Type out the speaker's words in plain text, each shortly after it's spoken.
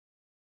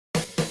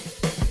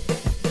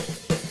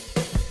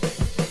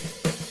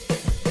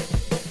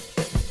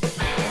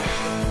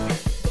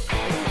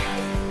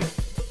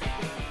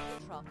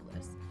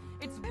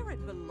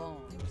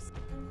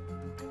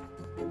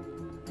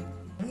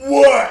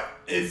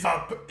is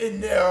up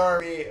in the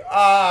army?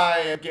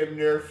 I am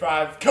Gimner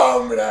 5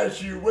 coming at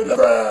you with a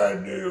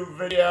brand new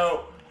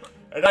video.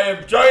 And I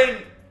am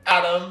joining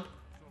Adam.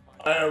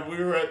 We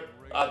were at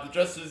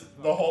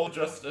the Hall of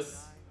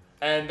Justice.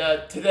 And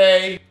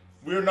today,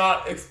 we're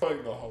not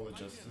exploring the Hall of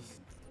Justice.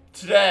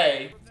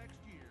 Today,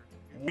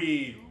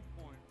 we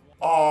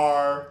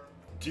are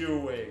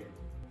doing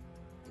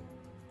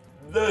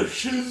the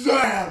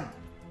Shazam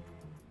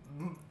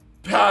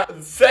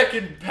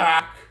second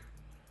pack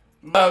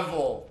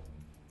level.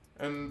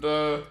 And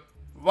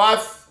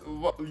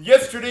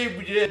yesterday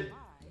we did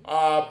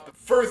the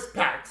first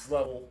pack's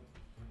level.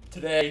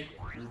 Today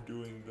we're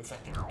doing the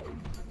second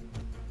one.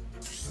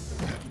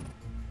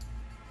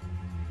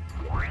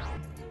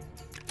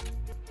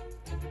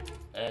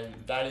 And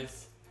that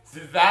is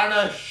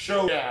Savannah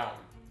Showdown.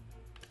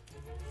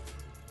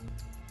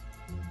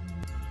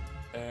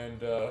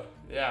 And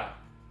yeah,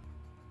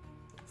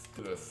 let's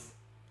do this.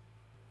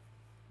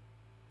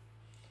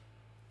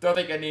 Don't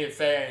think I need to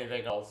say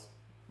anything else.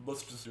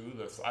 Let's just do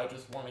this. I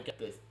just want to get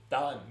this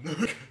done.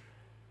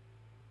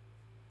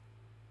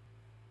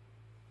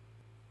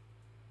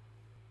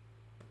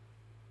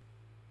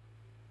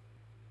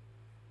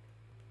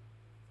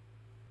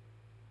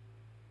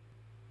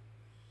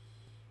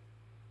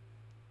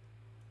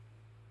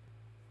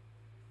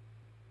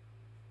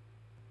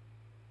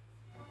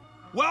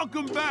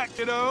 Welcome back,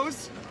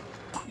 kiddos.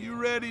 You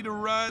ready to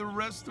ride the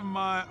rest of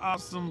my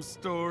awesome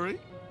story?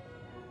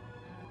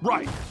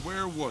 Right,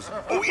 where was it?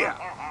 Oh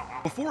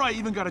yeah! Before I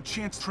even got a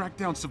chance to track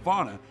down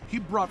Savannah, he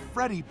brought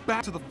Freddy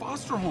back to the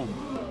foster home.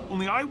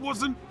 Only I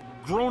wasn't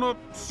grown-up,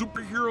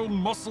 superhero,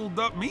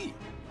 muscled-up me.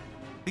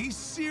 He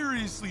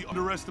seriously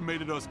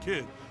underestimated us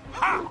kids.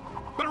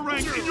 Ha! Better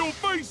rank in your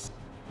face!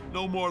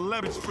 No more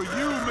leverage for you,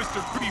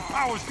 Mr. Creepy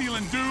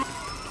Power-stealing dude!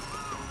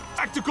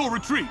 Tactical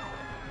retreat!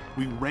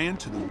 We ran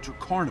to the Winter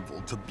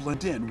Carnival to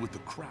blend in with the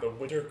crowd. The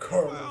Winter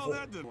Carnival. Well,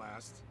 that didn't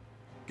last.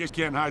 Guess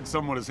you can't hide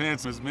someone as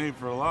handsome as me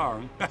for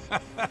long.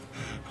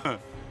 The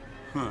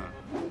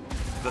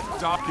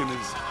doc and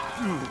his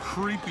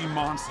creepy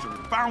monster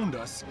found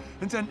us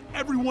and sent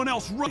everyone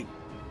else running.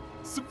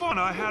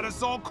 Savannah had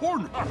us all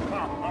cornered.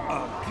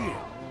 Again.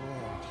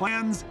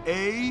 Plans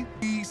A,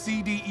 B,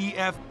 C, D, E,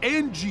 F,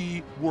 and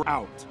G were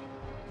out.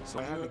 So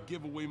I had to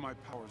give away my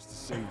powers to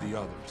save the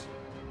others.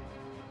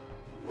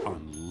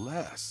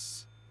 Unless...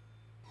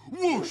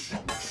 Whoosh!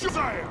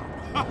 Shazam!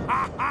 Ha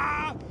ha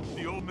ha!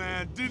 The old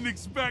man didn't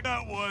expect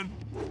that one.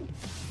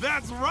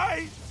 That's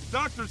right!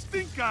 Dr.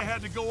 Stink Eye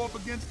had to go up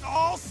against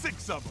all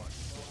 6 of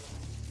us.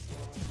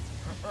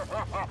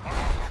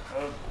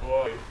 Oh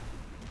boy.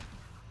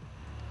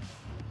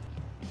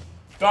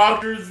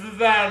 Dr.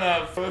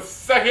 Savannah for the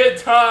second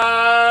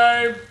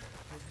time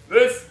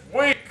this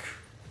week!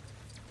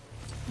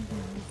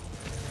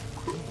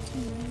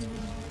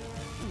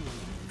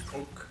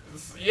 Okay.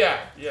 Yeah,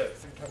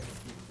 sometimes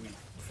we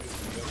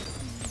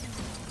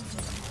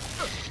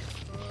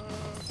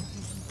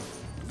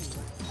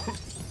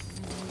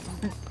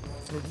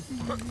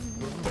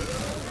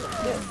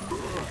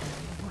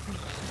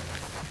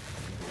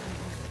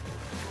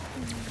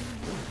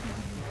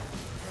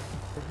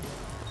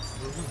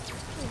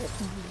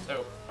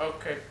So,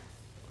 okay.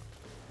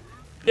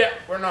 Yeah,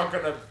 we're not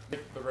gonna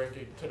make the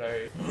ranking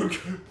today.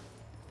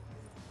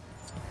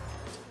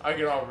 I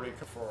can already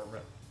confirm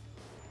it.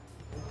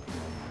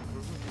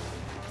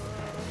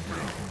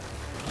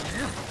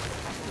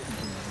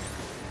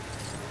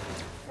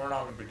 We're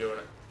not gonna be doing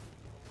it.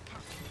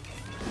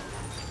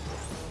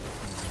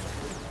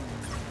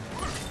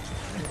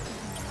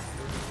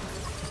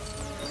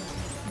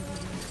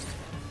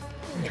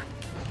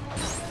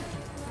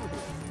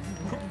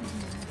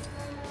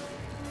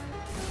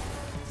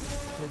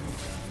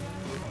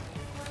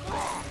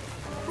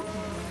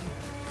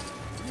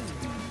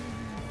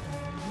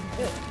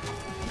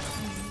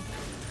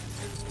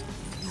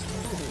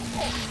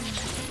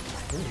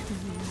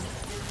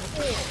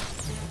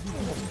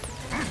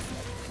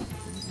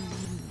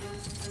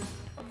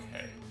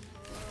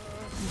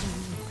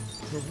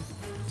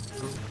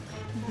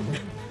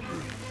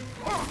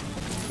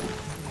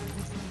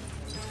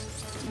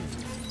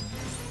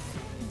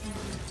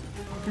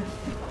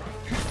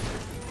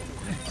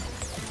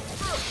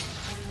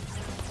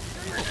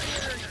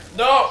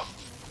 No!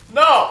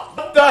 No!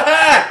 What the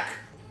heck?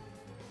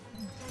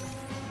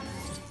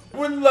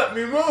 Wouldn't let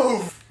me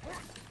move!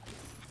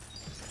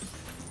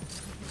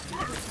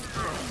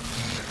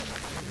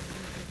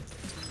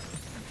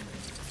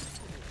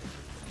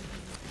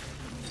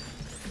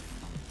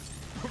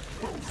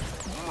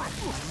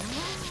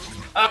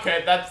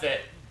 Okay, that's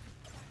it.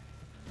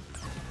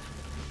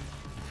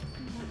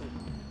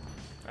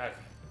 Okay.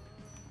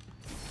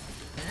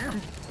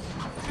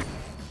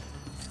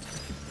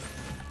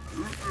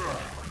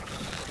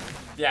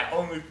 Yeah,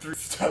 only 3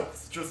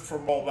 steps just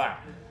from all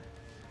that.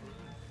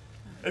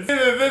 It's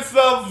either this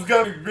level's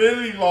gonna be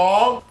really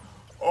long,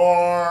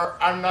 or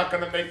I'm not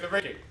gonna make the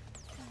ranking.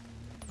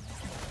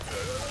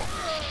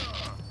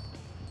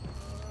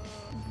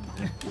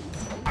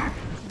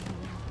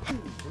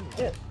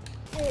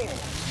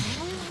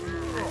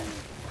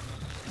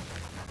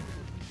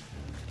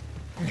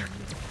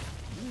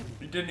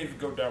 It didn't even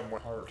go down one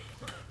heart.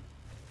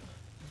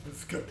 This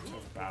is gonna be a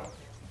tough battle.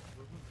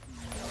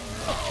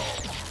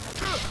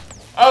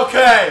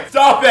 Okay,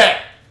 stop it!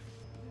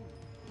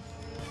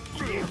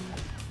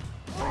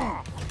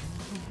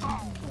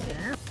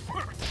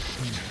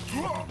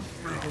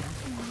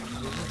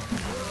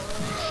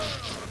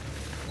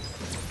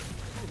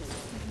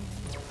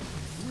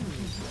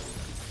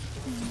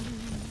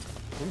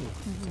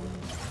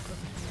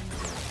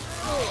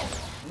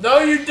 No,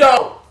 you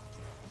don't!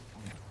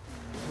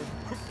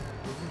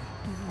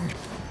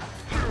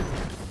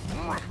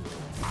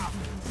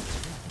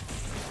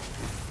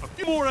 A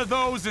few more of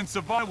those and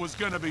Savannah was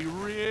gonna be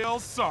real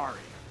sorry.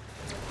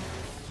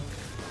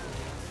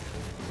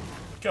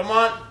 Come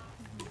on!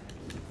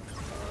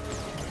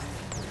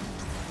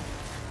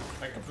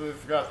 I completely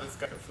forgot this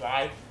guy could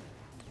fly.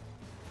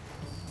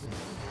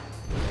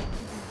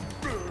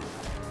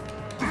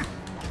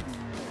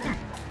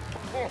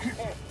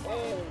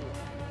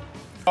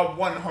 Got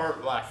one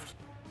heart left.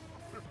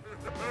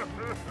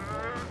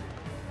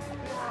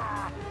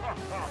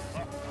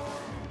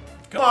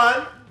 Come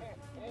on!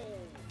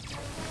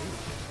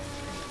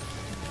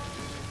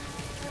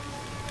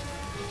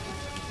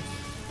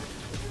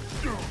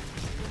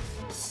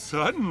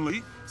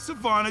 Suddenly,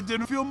 Savannah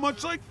didn't feel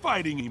much like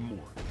fighting anymore.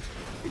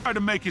 He tried to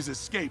make his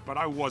escape, but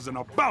I wasn't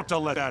about to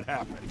let that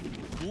happen.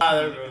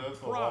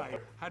 Pride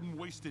hadn't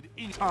wasted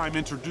any time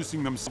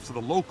introducing themselves to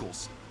the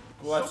locals.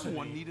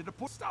 Someone needed to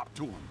put a stop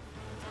to him.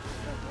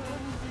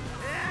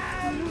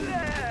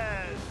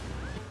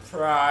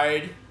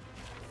 Pride.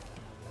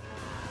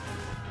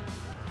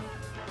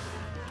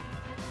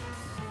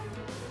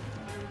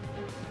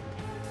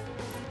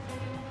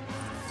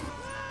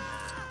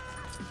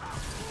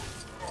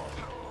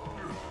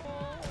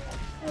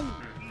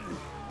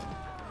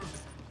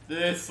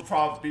 This will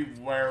probably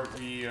be where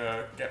we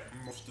get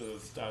most of the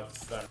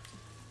stats then.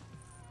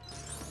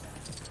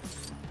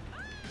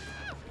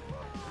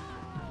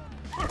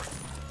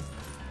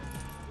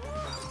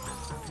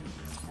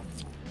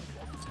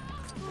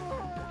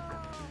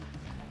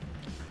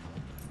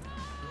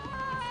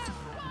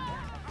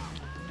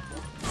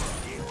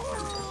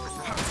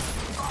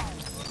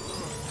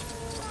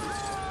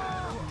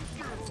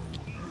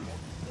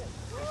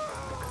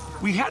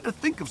 We had to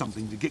think of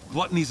something to get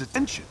Gluttony's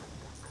attention.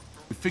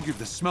 We figured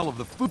the smell of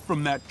the food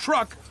from that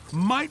truck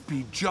might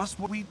be just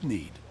what we'd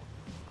need.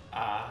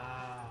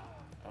 Ah,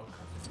 okay.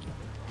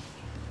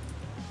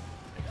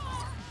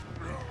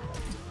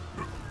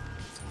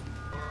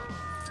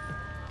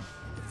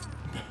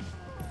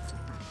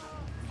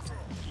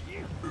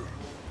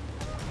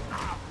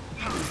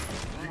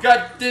 You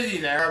got dizzy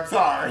there, I'm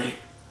sorry.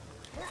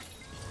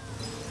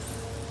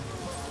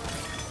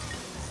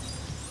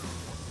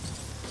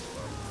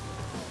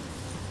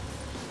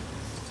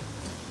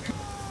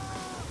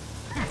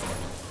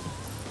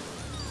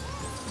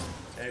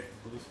 Okay,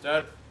 blue's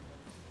dead.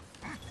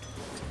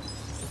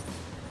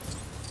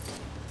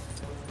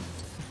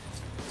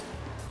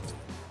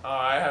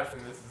 I have a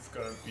feeling this is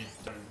gonna be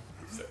done.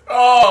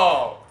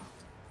 Oh!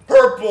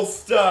 Purple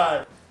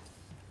stud!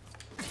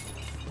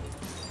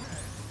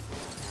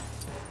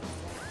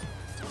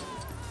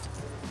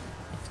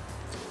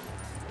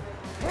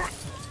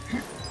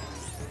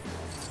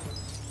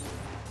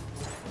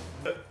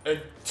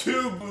 And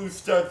two blue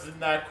studs in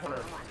that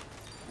corner.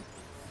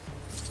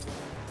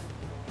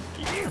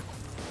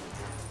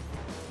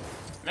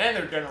 Man,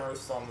 they're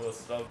generous on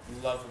this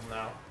level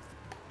now.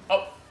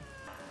 Oh!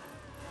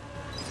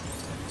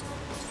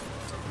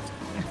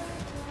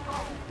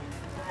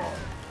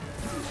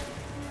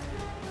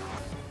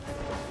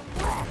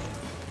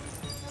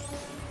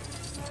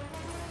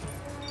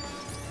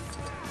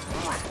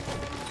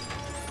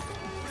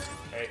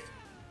 Okay,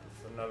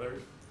 there's another.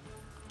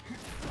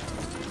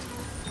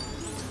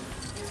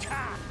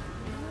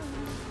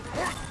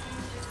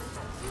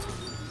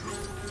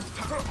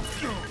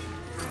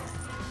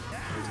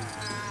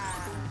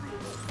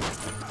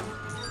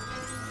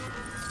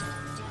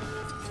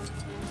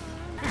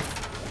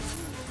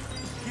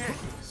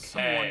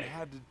 Someone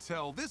had to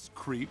tell this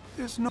creep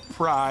there's no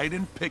pride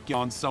in picking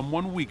on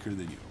someone weaker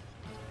than you.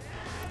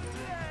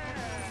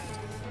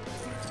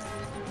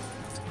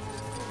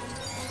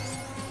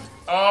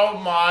 Oh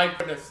my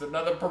goodness,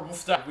 another purple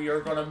stat. We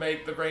are gonna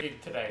make the ranking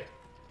today.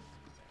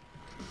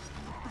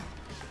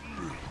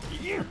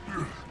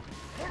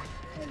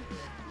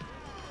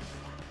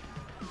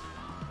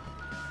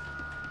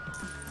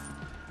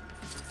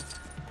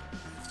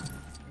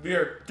 We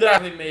are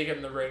definitely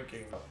making the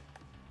ranking.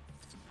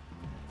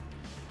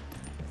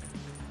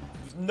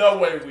 There's no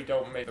way we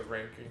don't make the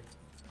ranking.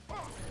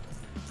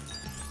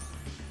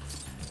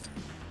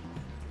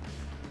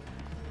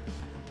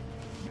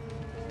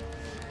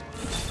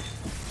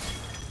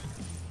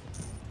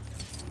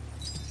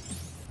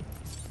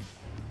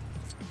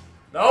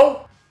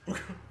 No?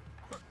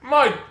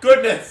 My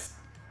goodness!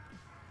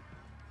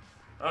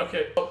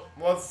 Okay, well,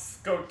 let's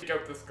go take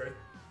out this guy.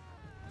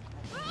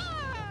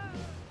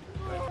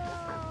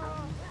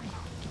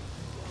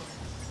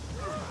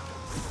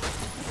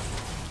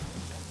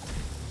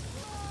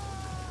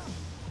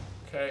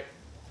 Okay.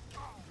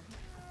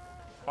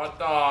 Hot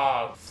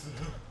dogs.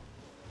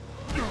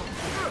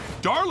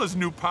 Darla's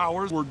new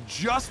powers were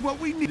just what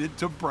we needed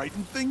to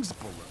brighten things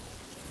up a little.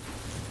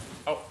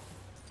 Oh.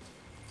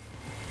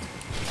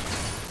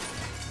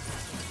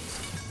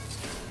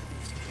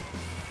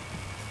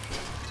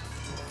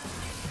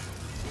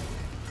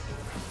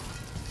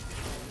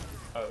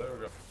 Oh, there we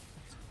go.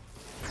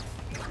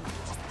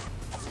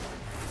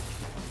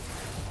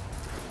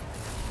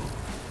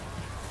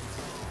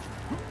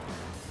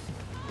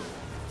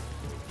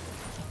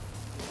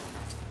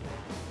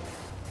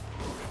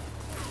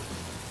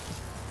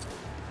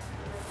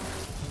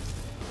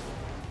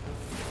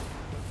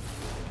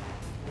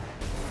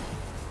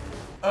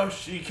 Oh,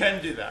 she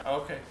can do that.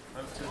 Okay,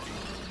 that's good.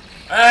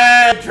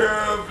 And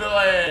true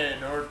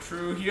villain or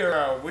true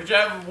hero,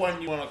 whichever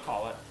one you want to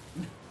call it.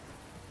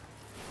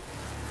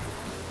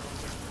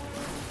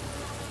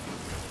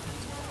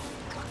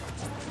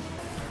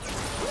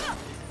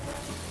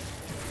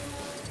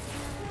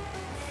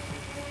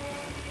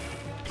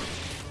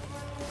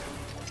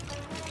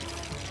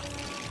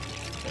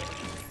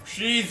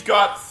 She's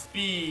got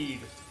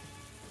speed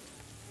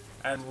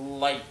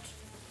and light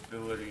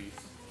abilities.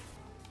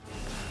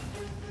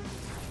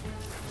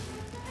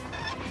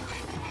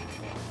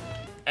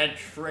 And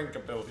shrink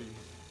ability,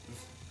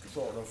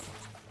 sort of.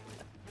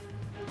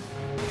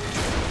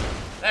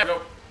 There we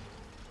go.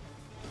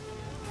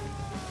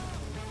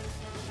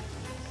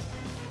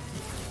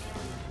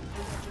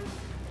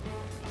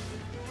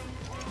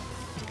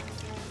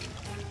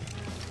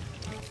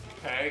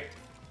 Okay.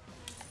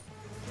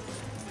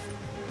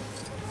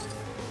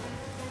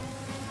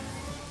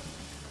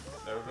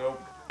 There we go.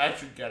 I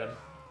should get him.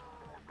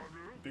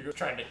 Because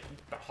trying to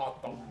eat the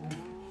hot dog.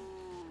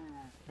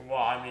 Well,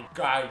 I mean,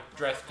 guy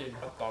dressed in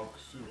hot dog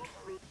suit.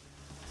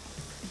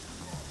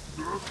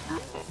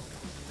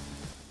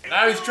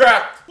 Now he's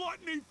trapped!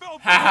 Gluttony fell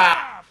for Haha.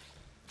 half.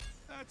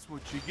 That's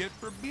what you get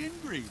for being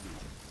greedy.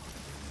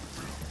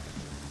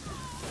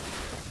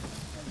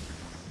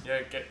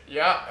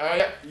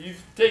 Yeah,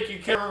 he's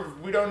taking care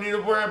of, we don't need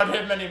to worry about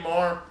him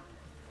anymore.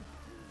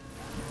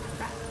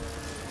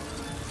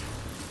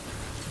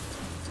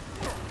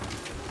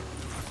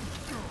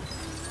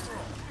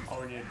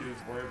 All we need to do is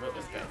worry about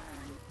this guy.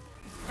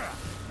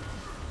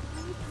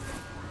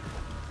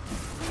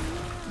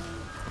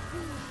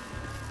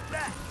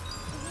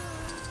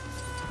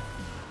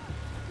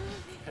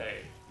 Okay.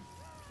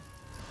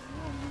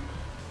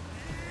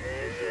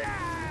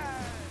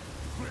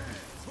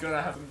 It's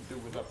gonna have something to do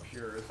with up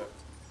here, is it?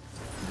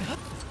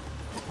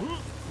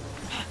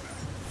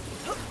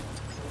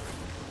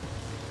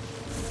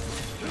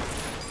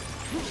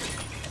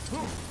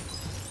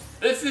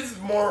 This is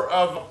more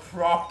of a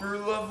proper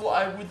level,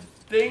 I would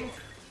think.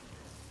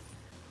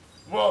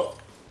 Well,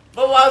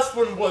 the last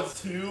one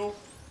was too.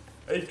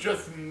 It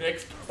just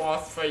mixed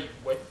boss fight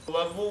with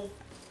level.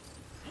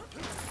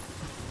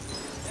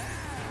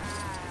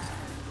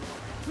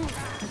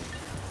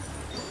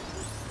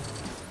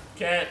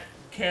 Can't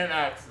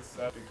access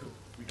that because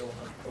we don't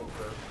have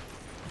poker.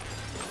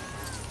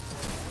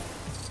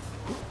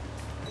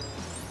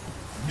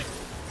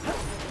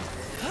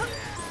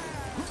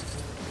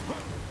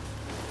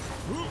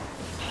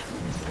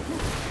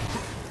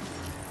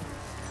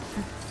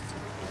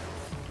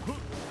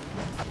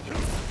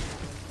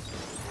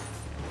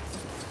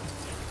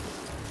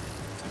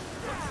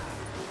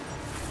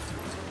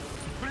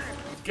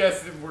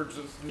 Guessing we're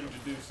just need to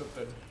do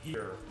something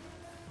here.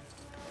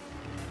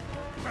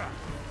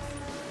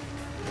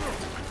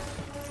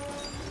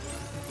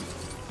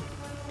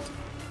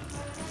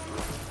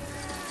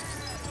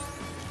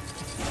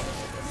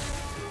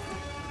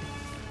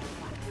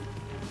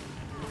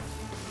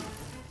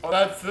 Oh,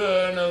 that's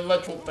an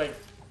electrical thing.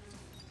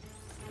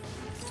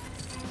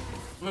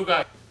 Blue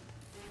guy.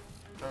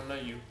 No,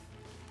 not you.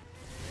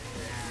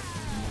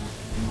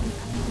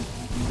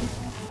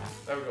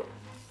 There we go.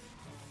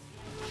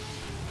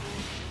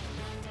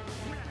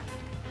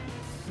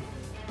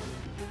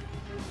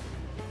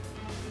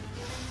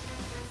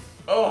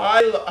 Oh,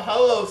 hi,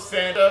 hello,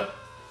 Santa.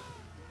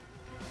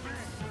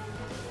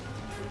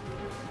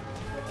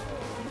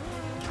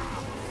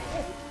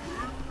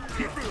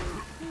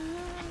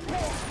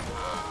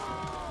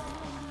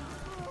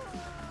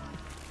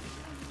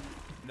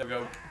 There we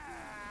go.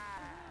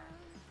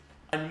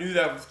 I knew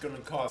that was gonna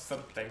cause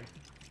something.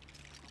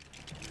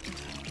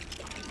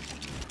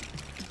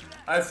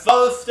 I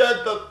saw the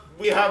stat that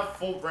we have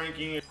full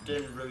ranking. It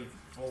didn't really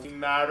fully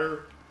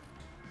matter.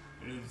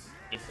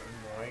 It's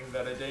annoying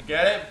that I didn't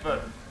get it,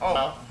 but oh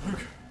well.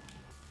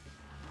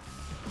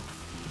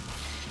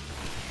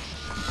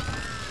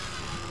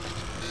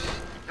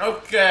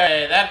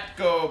 Okay, that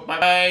go. Bye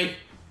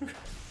bye.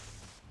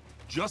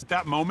 Just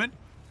that moment,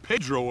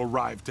 Pedro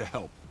arrived to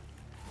help.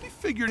 He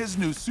figured his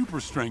new super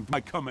strength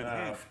might come in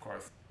handy. Of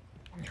course.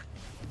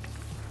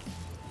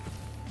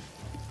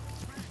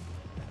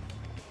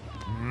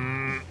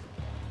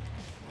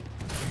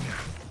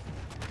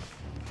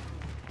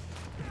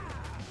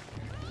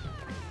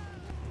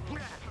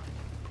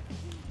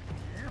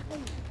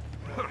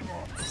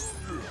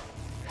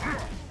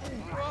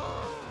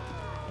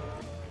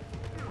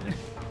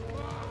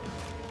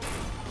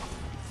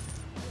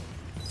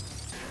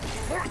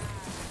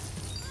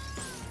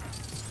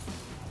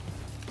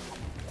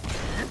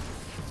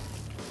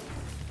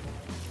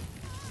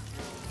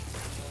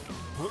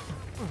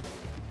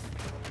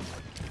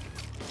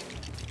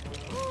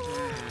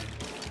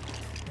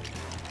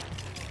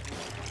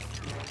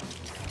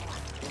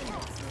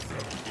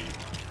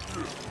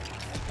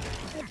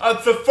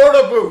 It's a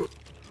photo booth!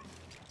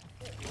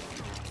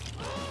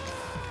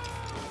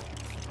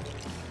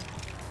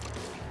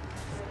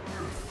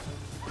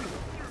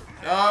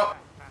 Oh.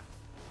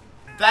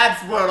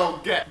 That's what'll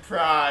get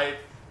Pride.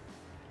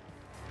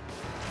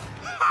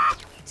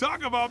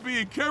 Talk about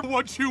being careful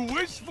what you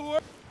wish for.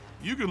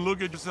 You can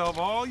look at yourself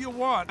all you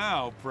want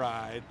now,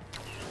 Pride.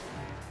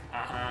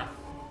 Uh-huh.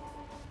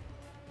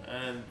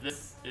 And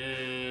this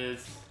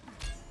is...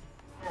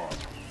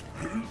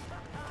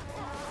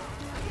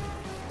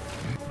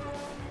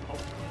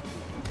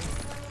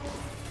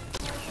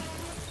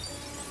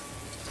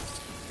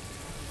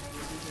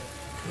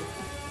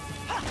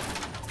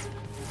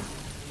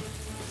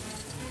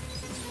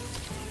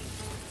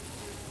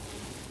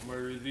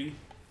 Where is he?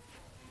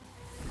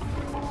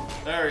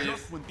 There he is.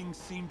 Just when things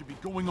seem to be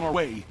going our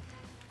way,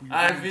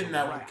 I've been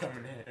that one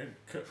coming in and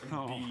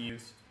couldn't be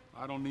used.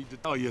 I don't need to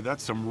tell you,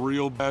 that's some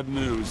real bad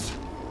news.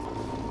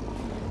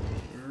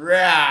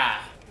 Rah!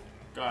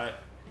 Got it.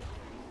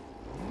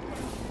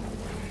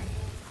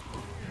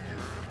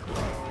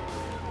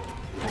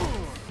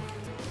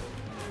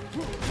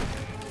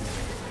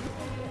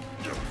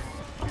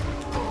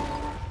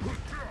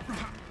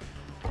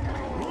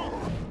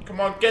 Come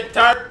on, get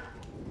tired.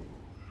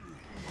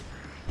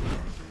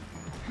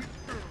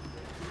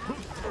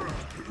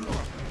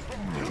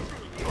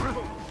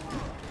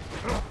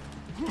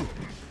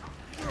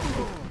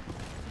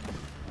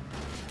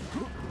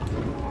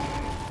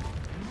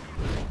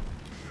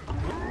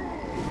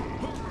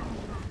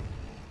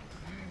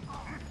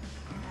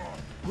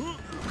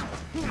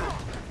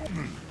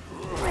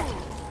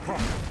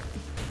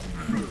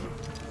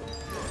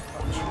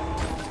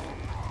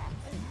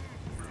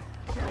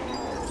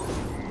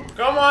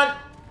 Come on!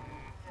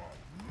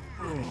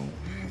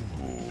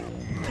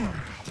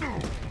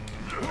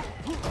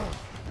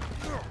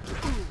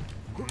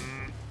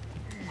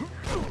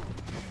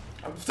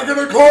 I'm stuck in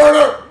the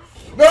corner!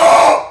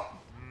 No!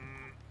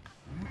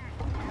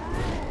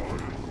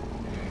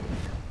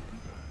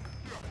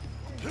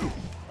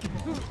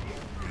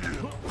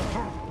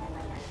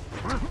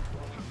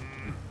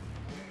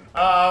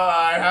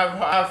 I have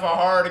half a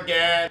heart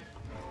again.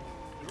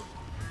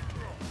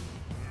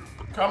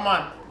 Come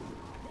on.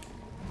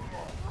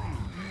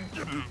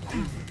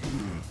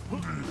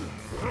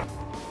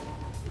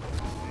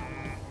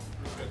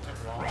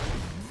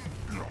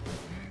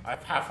 I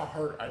have half a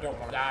heart. I don't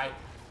want to die.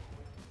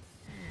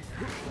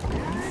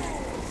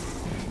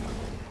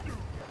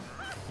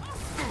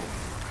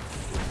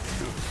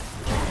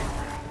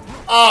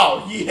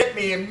 Oh, he hit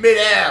me in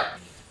midair.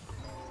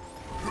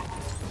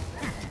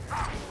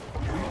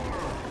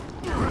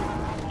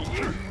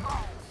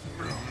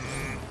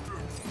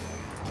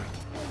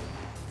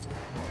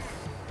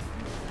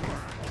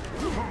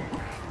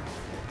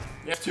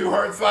 You have 2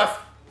 hearts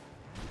left.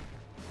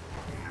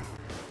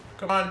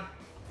 Come on.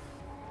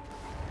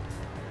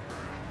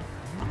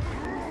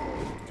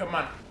 Come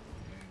on.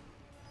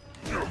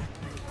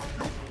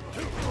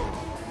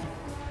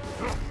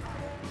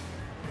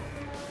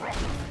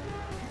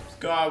 Just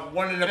got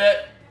 1 and a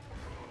bit.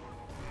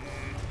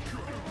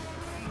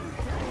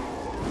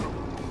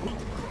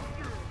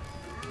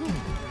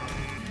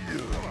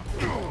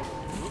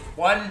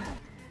 One.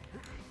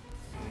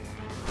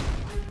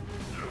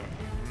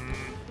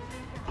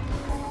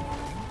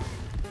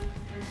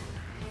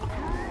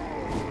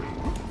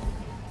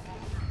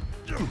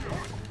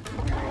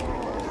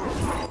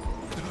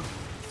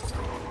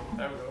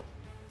 There we go.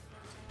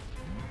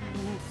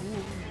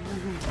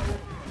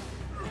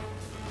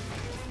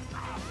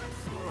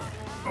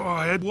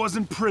 Oh, it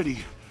wasn't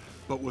pretty,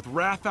 but with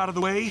Wrath out of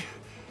the way,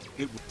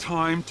 it was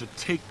time to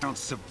take down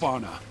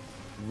Savannah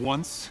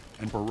once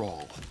and for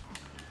all.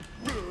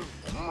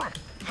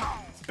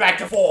 It's back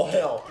to full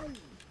hill.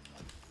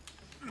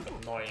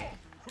 Annoying.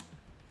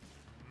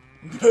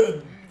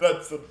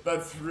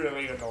 That's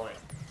really annoying.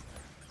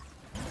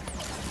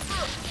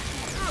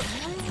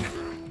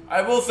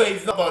 I will say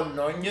he's not the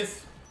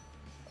annoyingest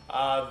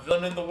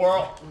villain in the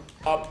world,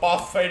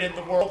 boss fight in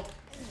the world,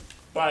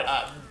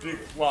 but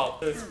well,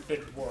 there's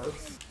been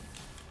worse.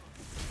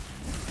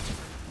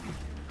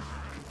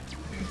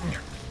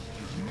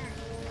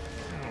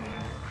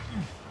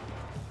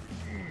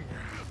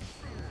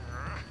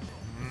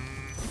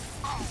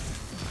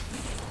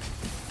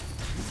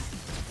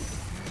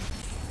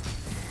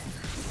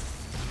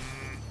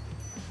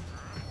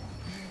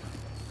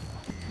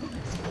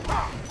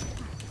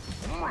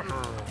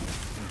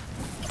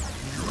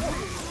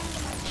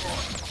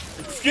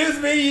 Excuse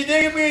me, you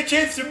didn't give me a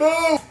chance to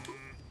move!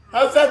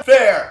 How's that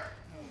fair?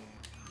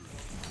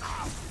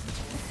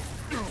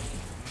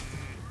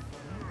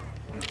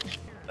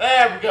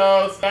 There we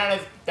go,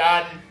 Savannah's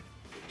done.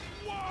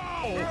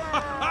 Whoa!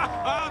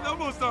 That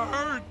must have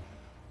hurt.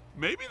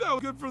 Maybe that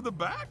was good for the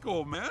back,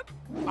 old man.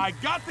 I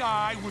got the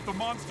eye with the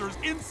monsters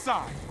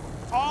inside.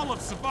 All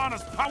of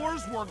Savannah's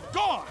powers were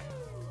gone.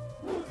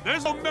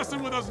 There's no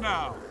messing with us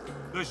now.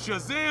 The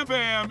Shazam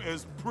fam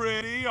is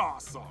pretty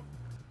awesome.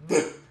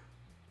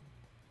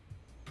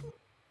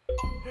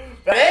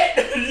 That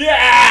it?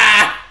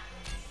 Yeah!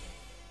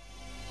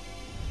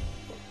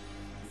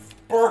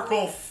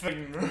 Sparkle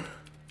thing.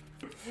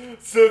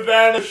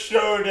 Savannah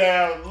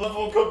Showdown.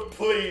 Level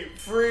complete.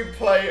 Free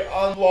play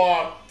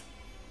unlocked.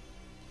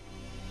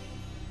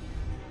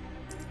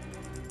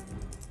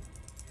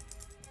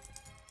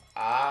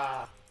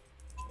 Ah.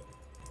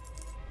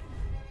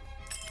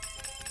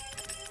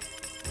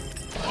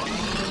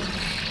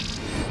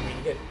 We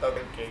hit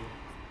Thunder King.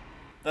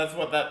 That's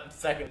what that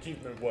second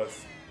achievement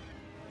was.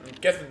 I'm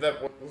guessing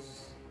that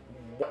was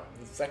what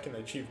the second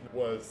achievement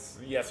was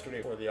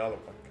yesterday for the other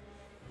one.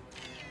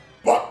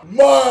 But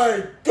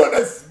my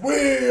goodness,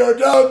 we are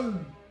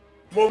done!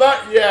 Well,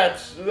 not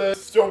yet.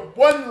 There's still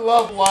one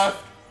level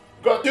left.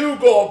 Got 2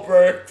 gold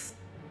bricks.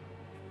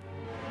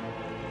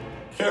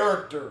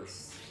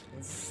 Characters.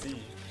 Let's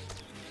see.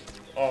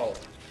 Oh,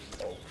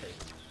 okay.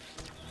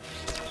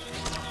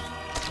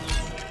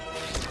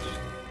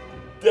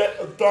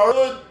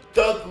 Darla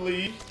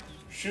Dudley,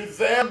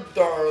 Shazam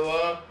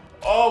Darla,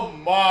 oh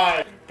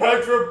my,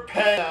 Pedro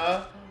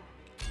Pena,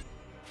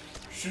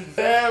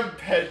 Shazam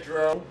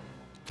Pedro,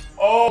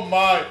 oh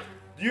my,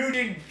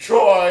 Eugene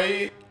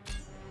Choi,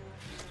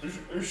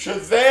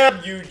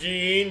 Shazam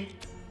Eugene,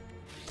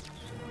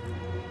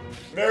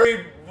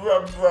 Mary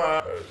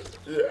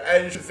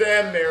and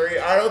Shazam Mary.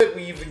 I don't think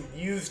we even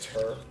used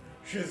her.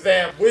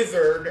 Shazam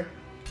Wizard,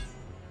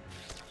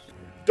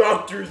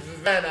 Dr.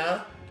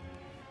 Savannah.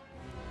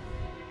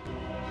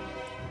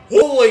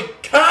 Holy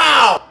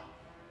cow!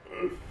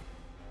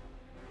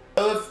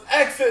 Let's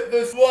exit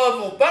this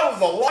level. That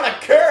was a lot of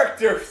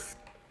characters.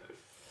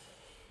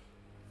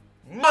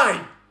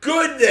 My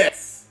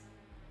goodness!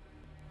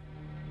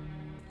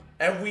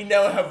 And we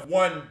now have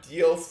 1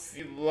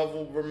 DLC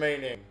level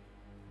remaining.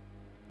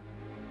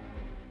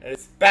 And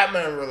it's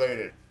Batman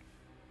related.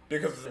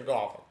 Because it's in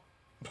Gotham.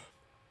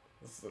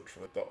 This is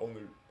literally the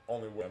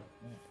only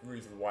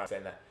reason why I'm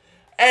saying that.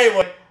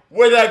 Anyway,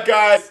 with that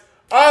guys,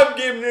 I'm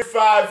giving it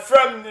 5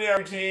 from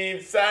the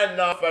team. Signing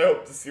off. I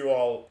hope to see you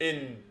all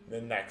in the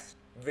next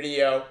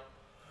video.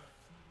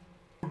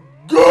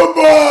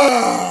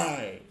 Goodbye!